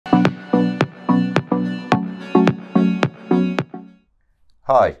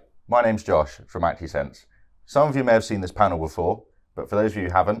Hi, my name's Josh from Actisense. Some of you may have seen this panel before, but for those of you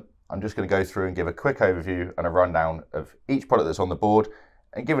who haven't, I'm just going to go through and give a quick overview and a rundown of each product that's on the board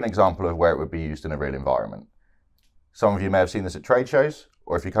and give an example of where it would be used in a real environment. Some of you may have seen this at trade shows,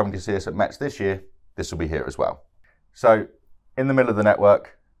 or if you're coming to see us at METS this year, this will be here as well. So in the middle of the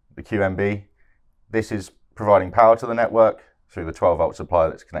network, the QMB, this is providing power to the network through the 12-volt supply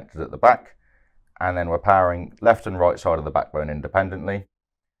that's connected at the back, and then we're powering left and right side of the backbone independently.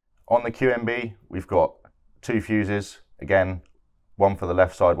 On the QMB, we've got two fuses, again, one for the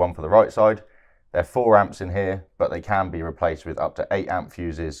left side, one for the right side. They're 4 amps in here, but they can be replaced with up to 8 amp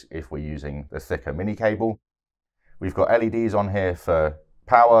fuses if we're using the thicker mini cable. We've got LEDs on here for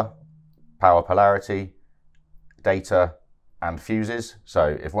power, power polarity, data, and fuses.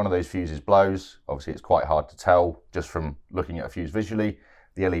 So if one of those fuses blows, obviously it's quite hard to tell just from looking at a fuse visually.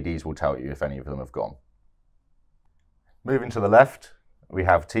 The LEDs will tell you if any of them have gone. Moving to the left, we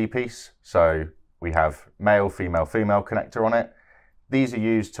have T-piece. So we have male, female, female connector on it. These are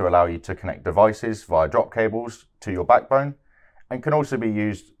used to allow you to connect devices via drop cables to your backbone, and can also be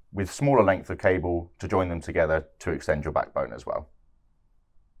used with smaller length of cable to join them together to extend your backbone as well.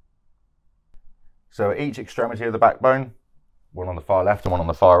 So at each extremity of the backbone, one on the far left and one on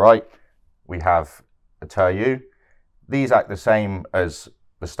the far right, we have a TERU. These act the same as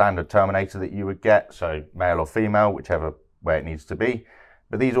the standard Terminator that you would get, so male or female, whichever way it needs to be.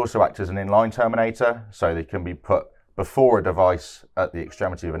 But these also act as an inline terminator, so they can be put before a device at the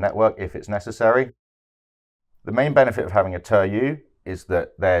extremity of a network if it's necessary. The main benefit of having a TERU is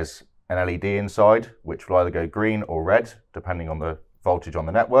that there's an LED inside, which will either go green or red, depending on the voltage on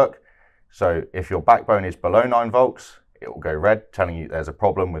the network. So if your backbone is below 9 volts, it will go red, telling you there's a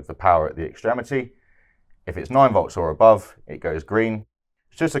problem with the power at the extremity. If it's 9 volts or above, it goes green.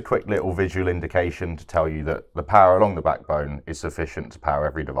 It's just a quick little visual indication to tell you that the power along the backbone is sufficient to power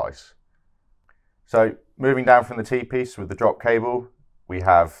every device. So moving down from the T-piece with the drop cable, we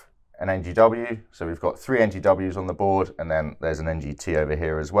have an NGW. So we've got 3 NGWs on the board, and then there's an NGT over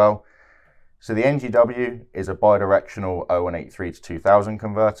here as well. So the NGW is a bidirectional 0183 to 2000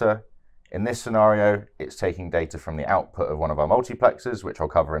 converter. In this scenario, it's taking data from the output of one of our multiplexers, which I'll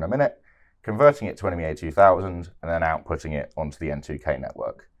cover in a minute, converting it to NMEA 2000, and then outputting it onto the N2K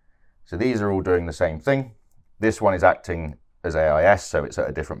network. So these are all doing the same thing. This one is acting as AIS, so it's at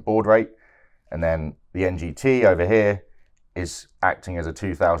a different baud rate. And then the NGT over here is acting as a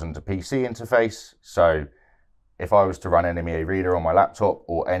 2000 to PC interface. So if I was to run NMEA Reader on my laptop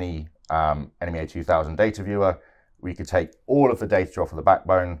or any NMEA 2000 data viewer, we could take all of the data off of the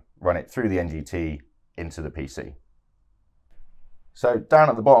backbone, run it through the NGT into the PC. So down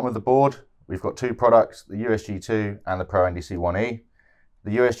at the bottom of the board, we've got 2 products, the USG2 and the Pro NDC1E.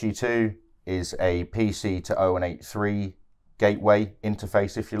 The USG2 is a PC to 0183 gateway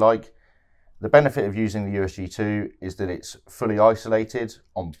interface, if you like. The benefit of using the USG2 is that it's fully isolated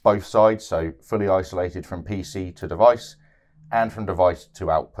on both sides, so fully isolated from PC to device and from device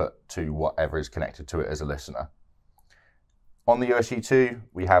to output to whatever is connected to it as a listener. On the USG2,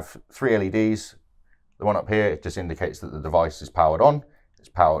 we have 3 LEDs. The one up here, it just indicates that the device is powered on. It's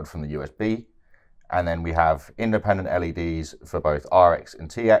powered from the USB. And then we have independent LEDs for both RX and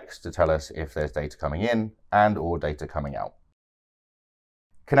TX to tell us if there's data coming in and or data coming out.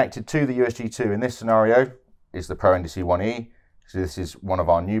 Connected to the USG2 in this scenario is the Pro NDC1E. So this is one of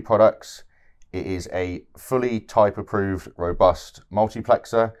our new products. It is a fully type-approved, robust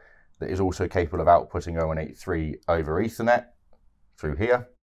multiplexer that is also capable of outputting 0183 over Ethernet through here.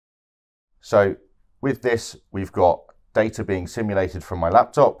 So with this, we've got data being simulated from my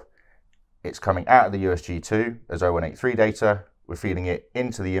laptop. It's coming out of the USG2 as 0183 data. We're feeding it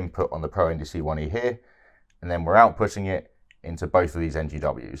into the input on the Pro NDC1E here, and then we're outputting it into both of these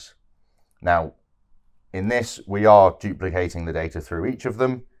NGWs. Now, in this, we are duplicating the data through each of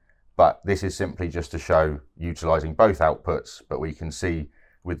them, but this is simply just to show utilizing both outputs, but we can see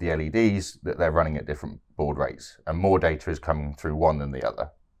with the LEDs that they're running at different baud rates, and more data is coming through one than the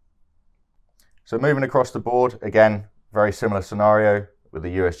other. So moving across the board, again, very similar scenario with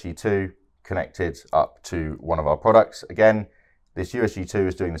the USG2 connected up to one of our products. Again, this USG2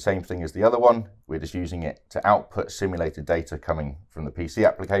 is doing the same thing as the other one. We're just using it to output simulated data coming from the PC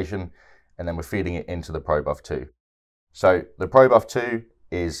application, and then we're feeding it into the ProBuff 2. So the ProBuff 2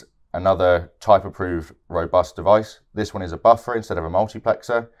 is another type-approved robust device. This one is a buffer instead of a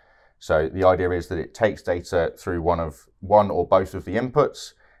multiplexer. So the idea is that it takes data through one or both of the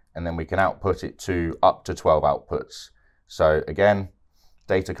inputs, and then we can output it to up to 12 outputs. So again,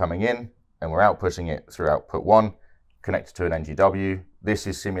 data coming in, and we're outputting it through output 1, connected to an NGW. This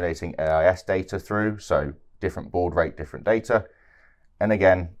is simulating AIS data through, so different baud rate, different data. and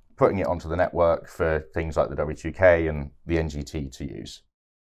again, putting it onto the network for things like the W2K and the NGT to use.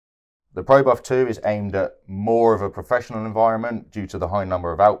 The ProBuff 2 is aimed at more of a professional environment due to the high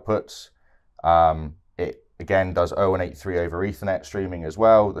number of outputs. It again does 0183 over Ethernet streaming as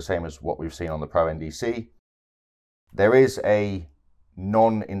well, the same as what we've seen on the Pro NDC. There is a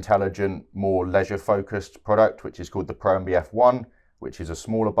non-intelligent, more leisure-focused product, which is called the Pro MBF1, which is a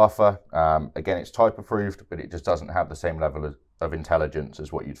smaller buffer. Again, it's type approved, but it just doesn't have the same level of intelligence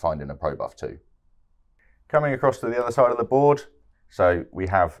as what you'd find in a ProBuff 2. Coming across to the other side of the board, so we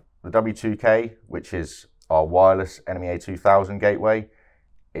have the W2K, which is our wireless NMEA 2000 gateway.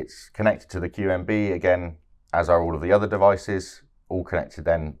 It's connected to the QMB, again, as are all of the other devices, all connected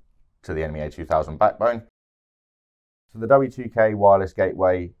then to the NMEA 2000 backbone. So the W2K wireless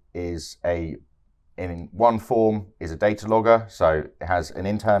gateway is in one form is a data logger. So it has an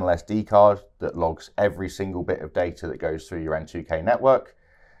internal SD card that logs every single bit of data that goes through your N2K network.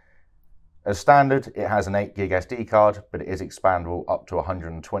 As standard, it has an 8 gig SD card, but it is expandable up to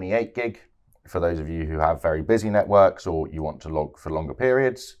 128 gig for those of you who have very busy networks or you want to log for longer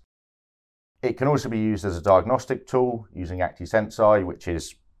periods. It can also be used as a diagnostic tool using Actisense, which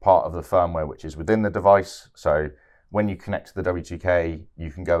is part of the firmware which is within the device. So when you connect to the W2K, you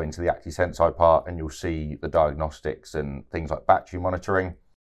can go into the Actisense part and you'll see the diagnostics and things like battery monitoring.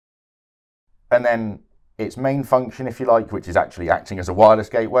 And then its main function, if you like, which is actually acting as a wireless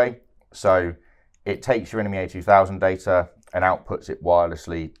gateway. So it takes your NMEA 2000 data and outputs it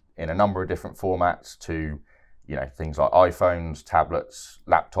wirelessly in a number of different formats to, things like iPhones, tablets,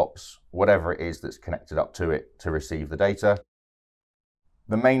 laptops, whatever it is that's connected up to it to receive the data.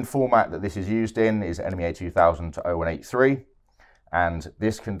 The main format that this is used in is NMEA 2000 to 0183, and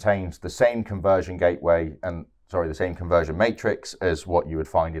this contains the same conversion the same conversion matrix as what you would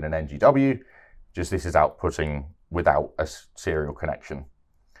find in an NGW, just this is outputting without a serial connection.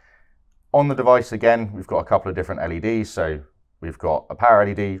 On the device, again, we've got a couple of different LEDs. So we've got a power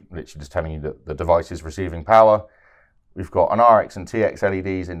LED, literally just telling you that the device is receiving power. We've got an RX and TX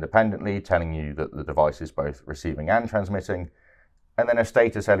LEDs independently, telling you that the device is both receiving and transmitting. And then a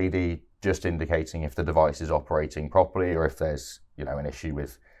status LED just indicating if the device is operating properly or if there's, an issue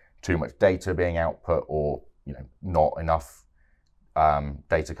with too much data being output or, not enough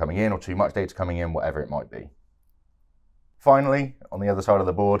data coming in or too much data coming in, whatever it might be. Finally, on the other side of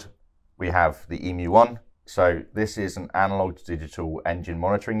the board, we have the EMU1. So this is an analog to digital engine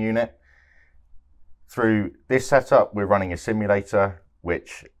monitoring unit. Through this setup, we're running a simulator,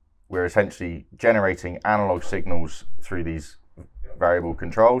 which we're essentially generating analog signals through these variable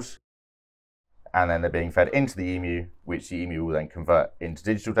controls, and then they're being fed into the EMU, which the EMU will then convert into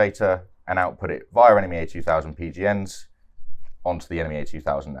digital data and output it via NMEA 2000 PGNs onto the NMEA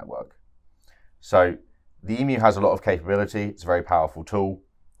 2000 network. So the EMU has a lot of capability. It's a very powerful tool.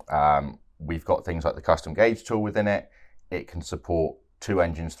 We've got things like the custom gauge tool within it. It can support 2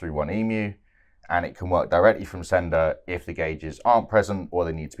 engines through 1 EMU, and it can work directly from sender if the gauges aren't present or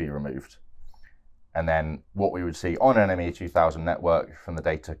they need to be removed. And then what we would see on an NMEA 2000 network from the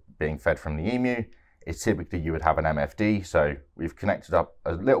data being fed from the EMU is typically you would have an MFD. So we've connected up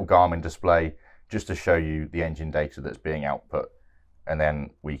a little Garmin display just to show you the engine data that's being output. And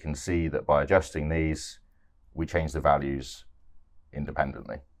then we can see that by adjusting these, we change the values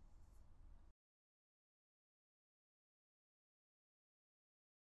independently.